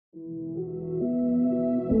Being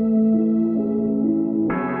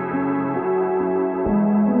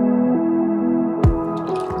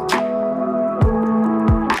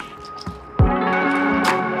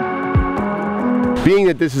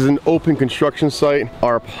that this is an open construction site,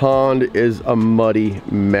 our pond is a muddy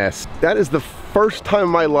mess. That is the first time in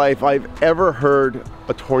my life I've ever heard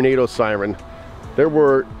a tornado siren. There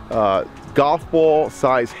were golf ball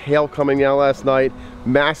size hail coming down last night,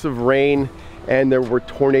 massive rain, and there were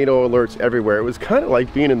tornado alerts everywhere. It was kind of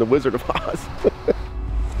like being in the Wizard of Oz.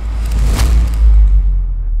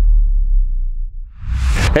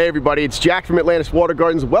 Hey everybody, it's Jack from Atlantis Water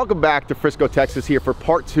Gardens. Welcome back to Frisco, Texas, here for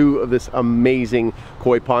part 2 of this amazing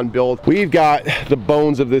koi pond build. We've got the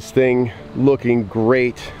bones of this thing looking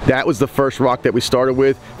great. That was the first rock that we started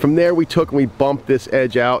with. From there we took and we bumped this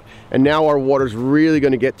edge out, and now our water's really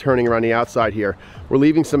going to get turning around the outside here. We're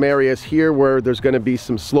leaving some areas here where there's going to be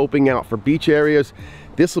some sloping out for beach areas.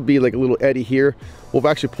 This will be like a little eddy here. We'll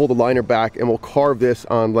actually pull the liner back and we'll carve this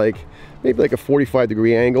on maybe like a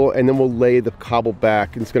 45-degree angle, and then we'll lay the cobble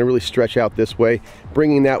back, and it's going to really stretch out this way,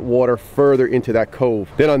 bringing that water further into that cove.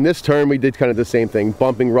 Then on this turn we did kind of the same thing,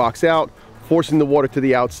 bumping rocks out, forcing the water to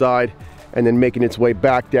the outside, and then making its way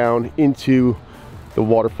back down into the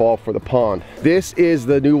waterfall for the pond. This is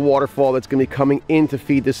the new waterfall that's going to be coming in to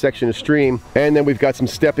feed this section of stream, and then we've got some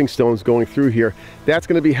stepping stones going through here. That's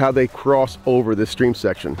going to be how they cross over this stream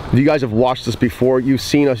section. If you guys have watched this before, you've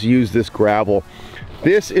seen us use this gravel.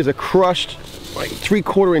 This is a crushed, like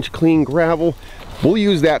 3/4 inch clean gravel. We'll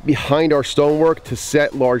use that behind our stonework to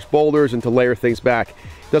set large boulders and to layer things back.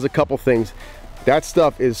 It does a couple things. That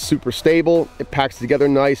stuff is super stable, it packs together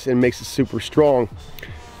nice and makes it super strong.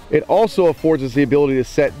 It also affords us the ability to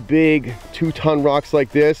set big 2-ton rocks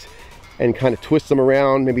like this and kind of twist them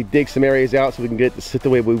around, maybe dig some areas out so we can get it to sit the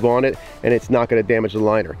way we want it, and it's not going to damage the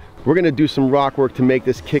liner. We're going to do some rock work to make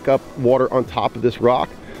this kick up water on top of this rock.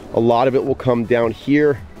 A lot of it will come down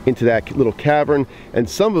here into that little cavern, and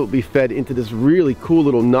some of it will be fed into this really cool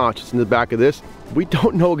little notch that's in the back of this. We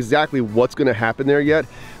don't know exactly what's going to happen there yet,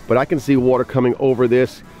 but I can see water coming over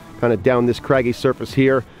this, kind of down this craggy surface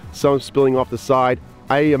here, some spilling off the side.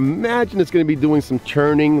 I imagine it's going to be doing some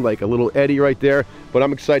churning, like a little eddy right there, but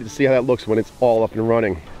I'm excited to see how that looks when it's all up and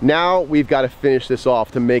running. Now we've got to finish this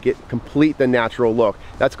off to make it complete the natural look.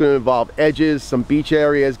 That's going to involve edges, some beach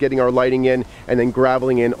areas, getting our lighting in, and then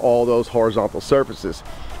graveling in all those horizontal surfaces.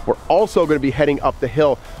 We're also going to be heading up the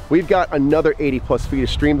hill. We've got another 80+ feet of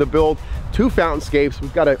stream to build, 2 fountainscapes.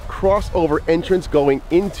 We've got a crossover entrance going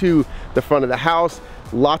into the front of the house.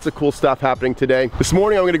 Lots of cool stuff happening today. This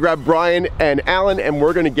morning I'm going to grab Brian and Alan, and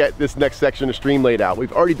we're going to get this next section of stream laid out.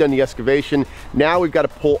 We've already done the excavation. Now we've got to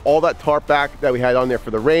pull all that tarp back that we had on there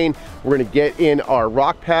for the rain. We're going to get in our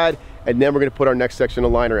rock pad, and then we're going to put our next section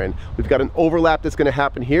of liner in. We've got an overlap that's going to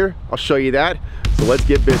happen here. I'll show you that. So let's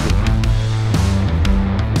get busy.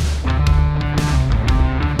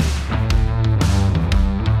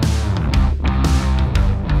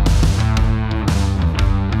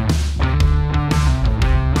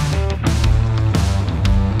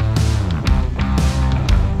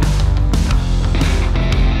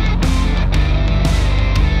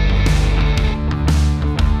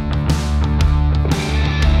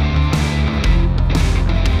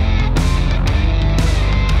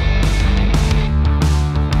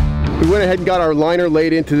 We went ahead and got our liner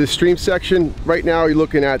laid into the stream section. Right now you're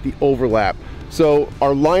looking at the overlap. So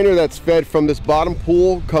our liner that's fed from this bottom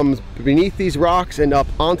pool comes beneath these rocks and up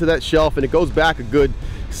onto that shelf, and it goes back a good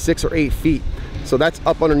 6 or 8 feet. So that's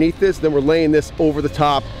up underneath this, then we're laying this over the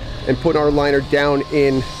top and putting our liner down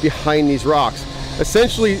in behind these rocks,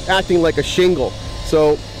 essentially acting like a shingle.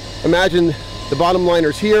 So imagine the bottom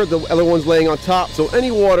liner's here, the other one's laying on top, so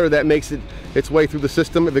any water that makes its way through the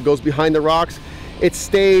system, if it goes behind the rocks, it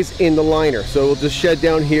stays in the liner. So we'll just shed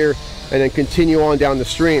down here and then continue on down the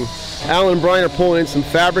stream. Alan and Brian are pulling in some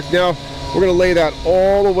fabric now. We're gonna lay that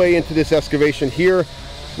all the way into this excavation here.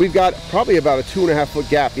 We've got probably about a 2.5 foot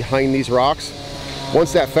gap behind these rocks.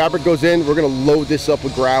 Once that fabric goes in, we're gonna load this up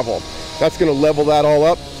with gravel. That's gonna level that all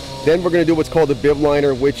up. Then we're gonna do what's called a bib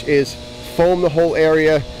liner, which is foam the whole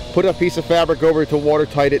area, put a piece of fabric over it to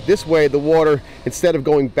watertight it. This way the water, instead of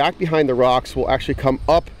going back behind the rocks, will actually come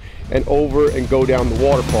up and over and go down the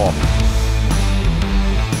waterfall.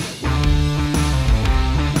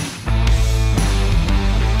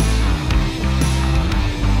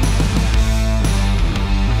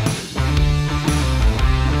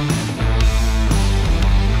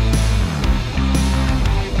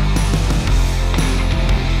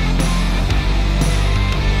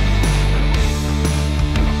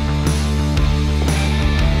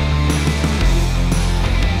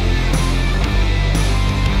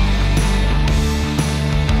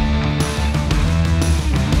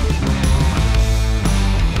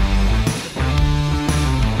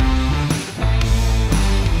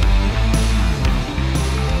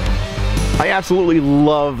 absolutely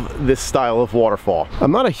love this style of waterfall.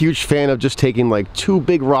 I'm not a huge fan of just taking like two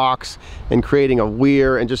big rocks and creating a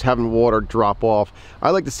weir and just having water drop off. I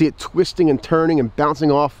like to see it twisting and turning and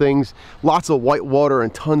bouncing off things, lots of white water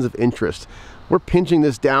and tons of interest. We're pinching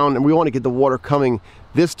this down and we want to get the water coming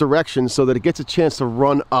this direction so that it gets a chance to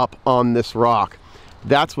run up on this rock.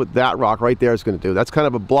 That's what that rock right there is going to do. That's kind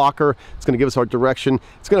of a blocker. It's going to give us our direction.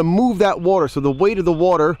 It's going to move that water. So the weight of the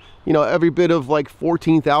water, you know, every bit of like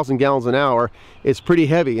 14,000 gallons an hour is pretty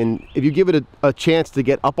heavy. And if you give it a chance to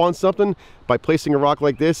get up on something by placing a rock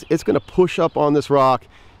like this, it's going to push up on this rock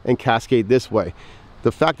and cascade this way.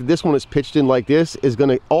 The fact that this one is pitched in like this is going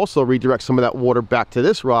to also redirect some of that water back to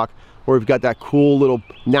this rock, where we've got that cool little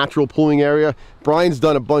natural pooling area. Brian's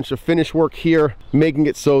done a bunch of finish work here, making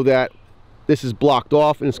it so that this is blocked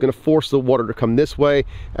off and it's going to force the water to come this way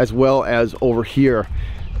as well as over here.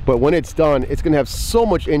 But when it's done, it's going to have so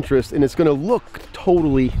much interest and it's going to look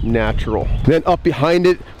totally natural. Then up behind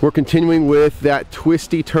it, we're continuing with that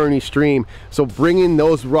twisty, turny stream. So bringing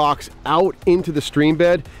those rocks out into the stream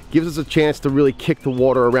bed gives us a chance to really kick the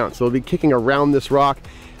water around. So it'll be kicking around this rock.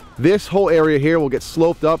 This whole area here will get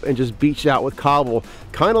sloped up and just beached out with cobble,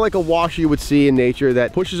 kind of like a wash you would see in nature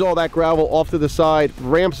that pushes all that gravel off to the side,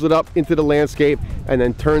 ramps it up into the landscape, and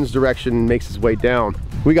then turns direction and makes its way down.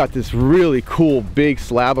 We got this really cool big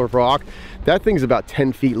slab of rock. That thing's about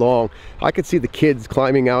 10 feet long. I could see the kids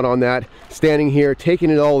climbing out on that, standing here,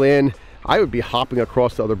 taking it all in. I would be hopping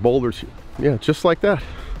across the other boulders. Yeah, just like that.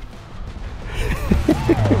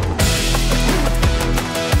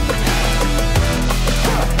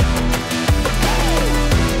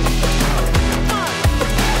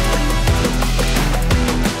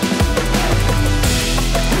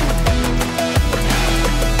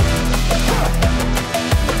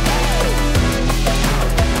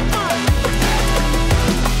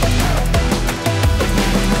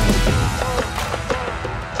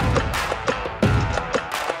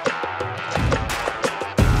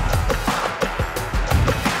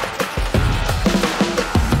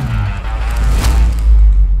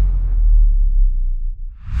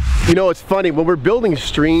 You know, it's funny, when we're building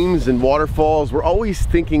streams and waterfalls, we're always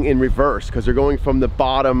thinking in reverse because they're going from the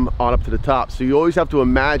bottom on up to the top. So you always have to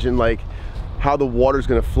imagine like how the water's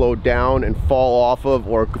going to flow down and fall off of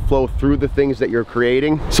or flow through the things that you're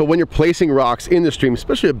creating. So when you're placing rocks in the stream,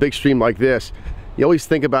 especially a big stream like this, you always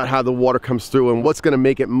think about how the water comes through and what's going to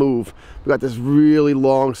make it move. We've got this really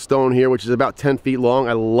long stone here, which is about 10 feet long.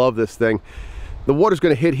 I love this thing. The water's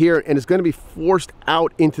going to hit here and it's going to be forced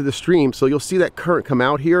out into the stream. So you'll see that current come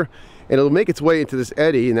out here and it'll make its way into this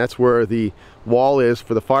eddy, and that's where the wall is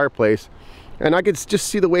for the fireplace. And I could just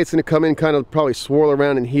see the way it's going to come in, kind of probably swirl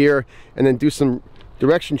around in here and then do some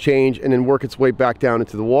direction change and then work its way back down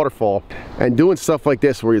into the waterfall. And doing stuff like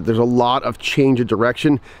this where there's a lot of change of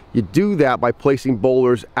direction, you do that by placing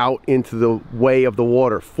boulders out into the way of the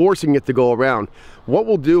water, forcing it to go around. What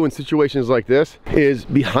we'll do in situations like this is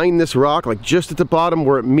behind this rock, like just at the bottom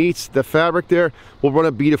where it meets the fabric there, we'll run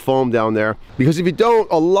a bead of foam down there. Because if you don't,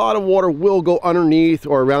 a lot of water will go underneath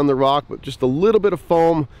or around the rock, but just a little bit of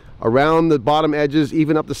foam around the bottom edges,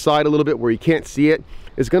 even up the side a little bit where you can't see it,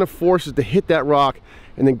 is going to force it to hit that rock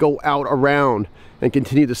and then go out around and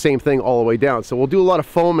continue the same thing all the way down. So we'll do a lot of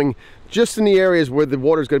foaming just in the areas where the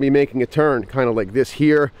water is going to be making a turn, kind of like this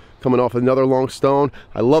here, coming off another long stone.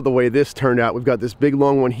 I love the way this turned out. We've got this big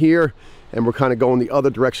long one here, and we're kind of going the other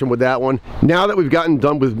direction with that one. Now that we've gotten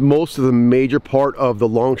done with most of the major part of the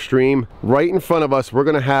long stream, right in front of us, we're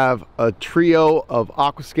going to have a trio of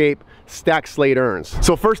aquascape stacked slate urns.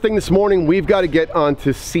 So first thing this morning, we've got to get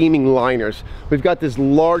onto seaming liners. We've got this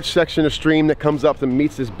large section of stream that comes up and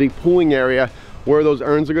meets this big pooling area where those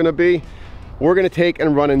urns are going to be. We're going to take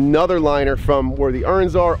and run another liner from where the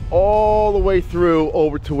urns are all the way through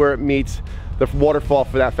over to where it meets the waterfall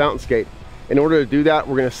for that fountainscape. In order to do that,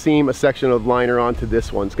 we're going to seam a section of liner onto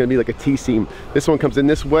this one. It's going to be like a T-seam. This one comes in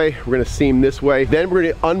this way, we're going to seam this way. Then we're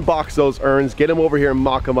going to unbox those urns, get them over here and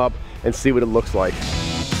mock them up and see what it looks like.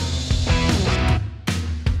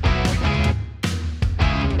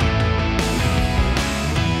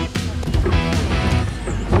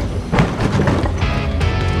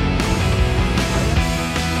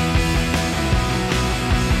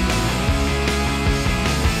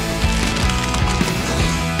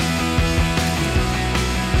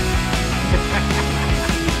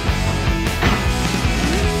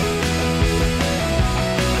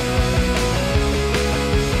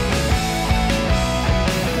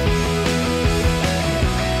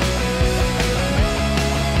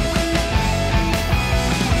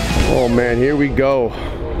 Oh man, here we go.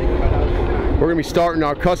 We're gonna be starting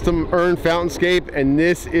our custom urn fountainscape, and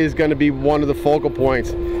this is gonna be one of the focal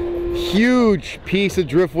points. Huge piece of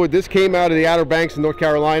driftwood. This came out of the Outer Banks in North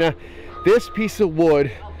Carolina. This piece of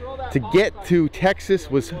wood to get to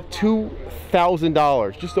Texas was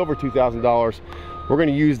 $2,000, just over $2,000. We're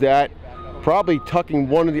gonna use that, probably tucking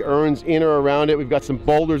one of the urns in or around it. We've got some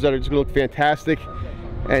boulders that are just gonna look fantastic.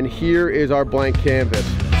 And here is our blank canvas.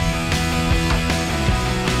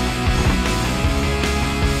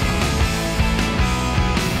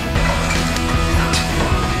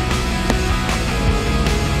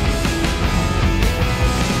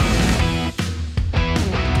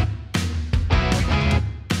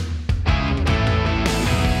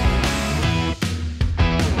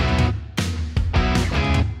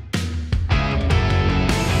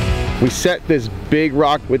 We set this big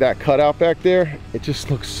rock with that cutout back there. It just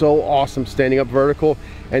looks so awesome standing up vertical,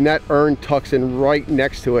 and that urn tucks in right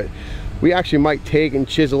next to it. We actually might take and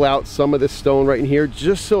chisel out some of this stone right in here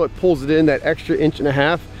just so it pulls it in that extra 1.5 inches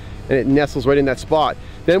and it nestles right in that spot.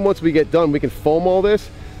 Then once we get done, we can foam all this.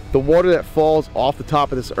 The water that falls off the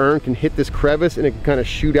top of this urn can hit this crevice and it can kind of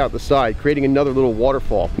shoot out the side, creating another little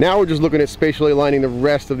waterfall. Now we're just looking at spatially aligning the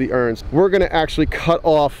rest of the urns. We're gonna actually cut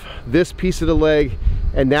off this piece of the leg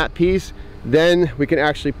and that piece, then we can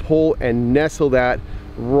actually pull and nestle that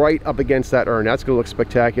right up against that urn. That's gonna look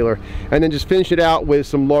spectacular. And then just finish it out with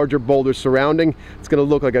some larger boulders surrounding. It's gonna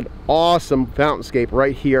look like an awesome fountainscape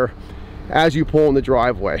right here as you pull in the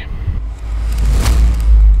driveway.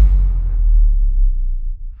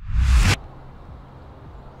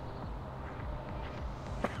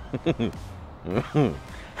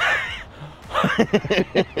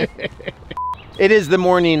 It is the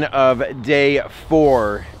morning of day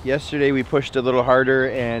 4. Yesterday we pushed a little harder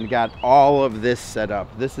and got all of this set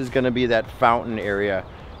up. This is going to be that fountain area.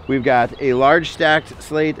 We've got a large stacked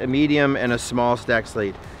slate, a medium, and a small stacked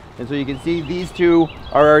slate. And so you can see these two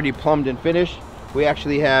are already plumbed and finished. We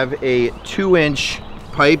actually have a 2-inch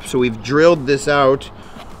pipe, so we've drilled this out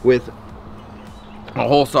with a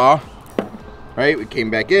hole saw. Right, we came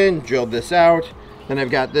back in, drilled this out. Then I've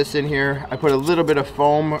got this in here. I put a little bit of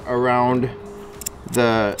foam around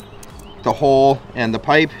the hole and the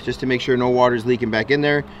pipe just to make sure no water's leaking back in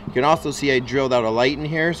there. You can also see I drilled out a light in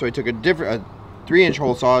here, so I took a 3-inch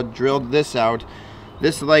hole saw, drilled this out.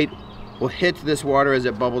 This light will hit this water as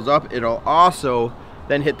it bubbles up. It'll also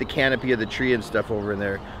then hit the canopy of the tree and stuff over in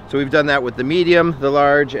there. So we've done that with the medium, the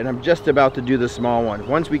large, and I'm just about to do the small one.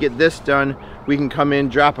 Once we get this done, we can come in,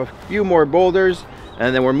 drop a few more boulders,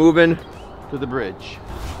 and then we're moving to the bridge.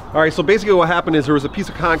 All right, so basically what happened is there was a piece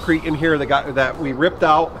of concrete in here that we ripped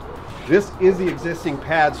out. This is the existing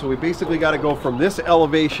pad, so we basically got to go from this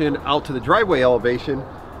elevation out to the driveway elevation,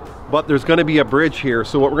 but there's going to be a bridge here.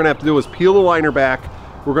 So what we're going to have to do is peel the liner back.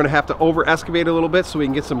 We're going to have to over excavate a little bit so we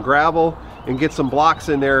can get some gravel and get some blocks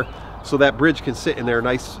in there so that bridge can sit in there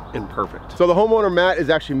nice and perfect. So the homeowner, Matt, is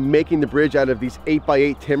actually making the bridge out of these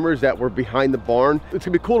 8x8 timbers that were behind the barn. It's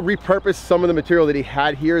gonna be cool to repurpose some of the material that he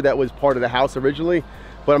had here that was part of the house originally,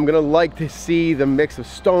 but I'm gonna like to see the mix of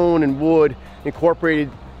stone and wood incorporated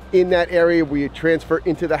in that area where you transfer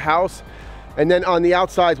into the house. And then on the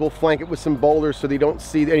outsides, we'll flank it with some boulders so they don't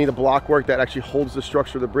see any of the block work that actually holds the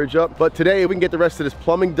structure of the bridge up. But today we can get the rest of this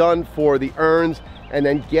plumbing done for the urns and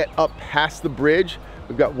then get up past the bridge.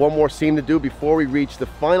 We've got one more seam to do before we reach the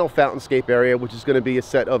final fountainscape area, which is going to be a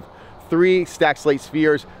set of 3 stacked slate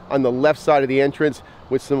spheres on the left side of the entrance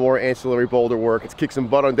with some more ancillary boulder work. Let's kick some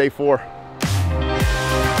butt on day 4.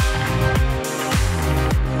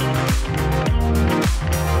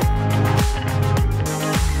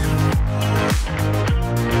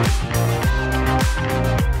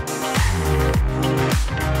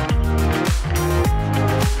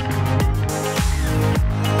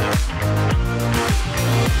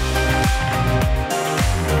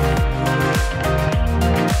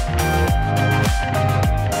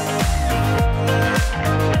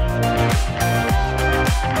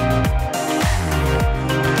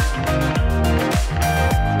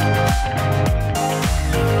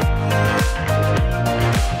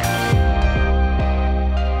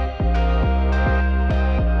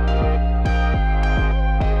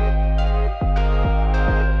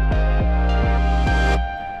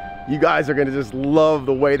 You guys are gonna just love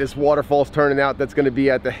the way this waterfall's turning out. That's gonna be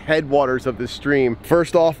at the headwaters of this stream.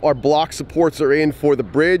 First off, our block supports are in for the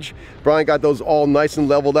bridge. Brian got those all nice and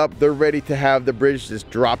leveled up. They're ready to have the bridge just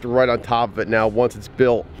dropped right on top of it now once it's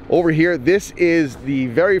built. Over here, this is the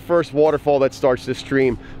very first waterfall that starts this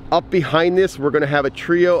stream. Up behind this, we're gonna have a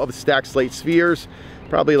trio of stacked slate spheres,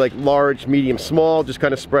 probably like large, medium, small, just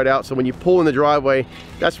kind of spread out. So when you pull in the driveway,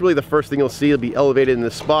 that's really the first thing you'll see. It'll be elevated in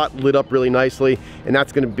the spot, lit up really nicely, and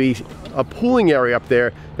that's gonna be a pooling area up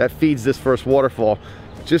there that feeds this first waterfall.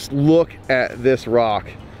 Just look at this rock.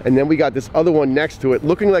 And then we got this other one next to it,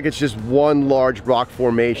 looking like it's just one large rock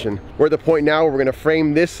formation. We're at the point now where we're gonna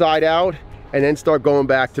frame this side out and then start going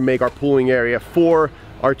back to make our pooling area for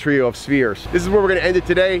our trio of spheres. This is where we're gonna end it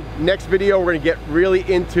today. Next video, we're gonna get really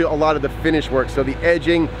into a lot of the finish work. So the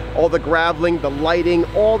edging, all the graveling, the lighting,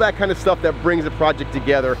 all that kind of stuff that brings the project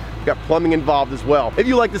together. We've got plumbing involved as well. If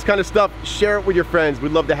you like this kind of stuff, share it with your friends.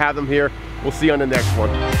 We'd love to have them here. We'll see you on the next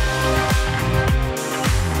one.